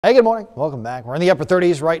Hey, good morning. Welcome back. We're in the upper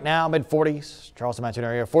 30s right now, mid 40s. Charleston metro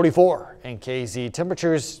area, 44 in KZ.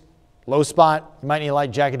 Temperatures low spot. You might need a light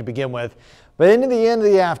jacket to begin with, but into the end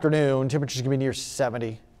of the afternoon, temperatures can be near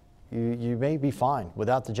 70. You may be fine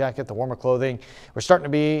without the jacket, the warmer clothing. We're starting to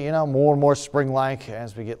be, more and more spring-like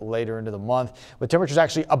as we get later into the month, with temperatures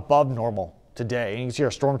actually above normal today. And you can see our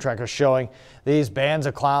storm tracker showing these bands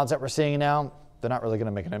of clouds that we're seeing now. They're not really going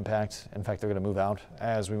to make an impact. In fact, they're going to move out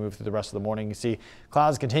as we move through the rest of the morning. You see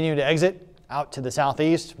clouds continuing to exit out to the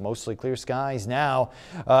southeast, mostly clear skies now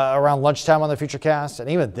around lunchtime on the futurecast. And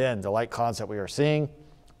even then, the light clouds that we are seeing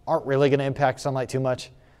aren't really going to impact sunlight too much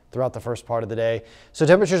throughout the first part of the day. So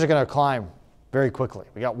temperatures are going to climb very quickly.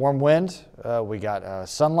 We got warm wind, we got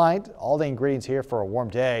sunlight, all the ingredients here for a warm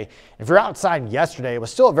day. If you're outside yesterday, it was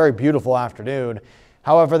still a very beautiful afternoon.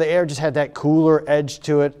 However, the air just had that cooler edge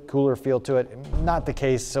to it, cooler feel to it. Not the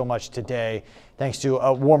case so much today, thanks to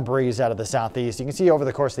a warm breeze out of the southeast. You can see over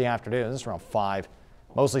the course of the afternoon, this is around 5.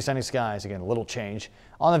 Mostly sunny skies. Again, a little change.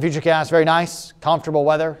 On the futurecast, very nice, comfortable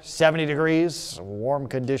weather, 70 degrees. Warm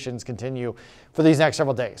conditions continue for these next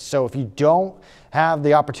several days. So if you don't have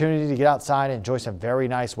the opportunity to get outside and enjoy some very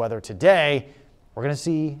nice weather today, we're going to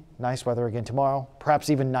see nice weather again tomorrow, perhaps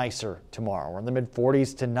even nicer tomorrow. We're in the mid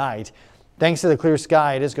 40s tonight. Thanks to the clear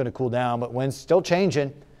sky, it is going to cool down, but winds still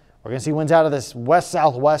changing. We're going to see winds out of this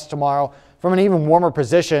west-southwest tomorrow from an even warmer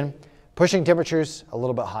position, pushing temperatures a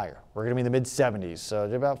little bit higher. We're going to be in the mid-70s,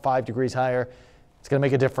 so about 5 degrees higher. It's going to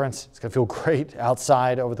make a difference. It's going to feel great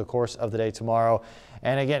outside over the course of the day tomorrow.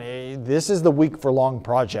 And again, this is the week for long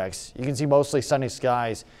projects. You can see mostly sunny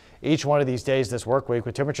skies each one of these days this work week,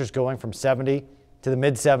 with temperatures going from 70 to the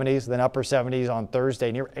mid-70s, then upper 70s on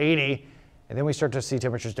Thursday, near 80. And then we start to see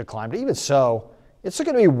temperatures decline. But even so, it's still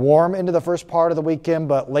going to be warm into the first part of the weekend,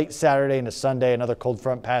 but late Saturday into Sunday, another cold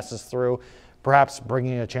front passes through, perhaps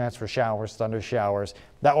bringing a chance for showers, thunder showers.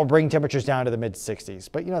 That will bring temperatures down to the mid-60s.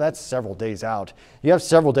 But, that's several days out. You have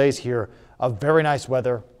several days here of very nice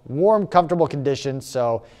weather, warm, comfortable conditions.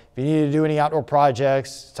 So if you need to do any outdoor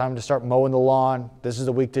projects, it's time to start mowing the lawn. This is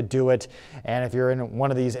the week to do it. And if you're in one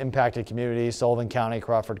of these impacted communities, Sullivan County,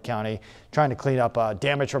 Crawford County, trying to clean up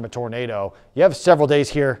damage from a tornado, you have several days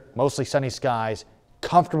here, mostly sunny skies,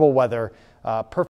 comfortable weather, perfect.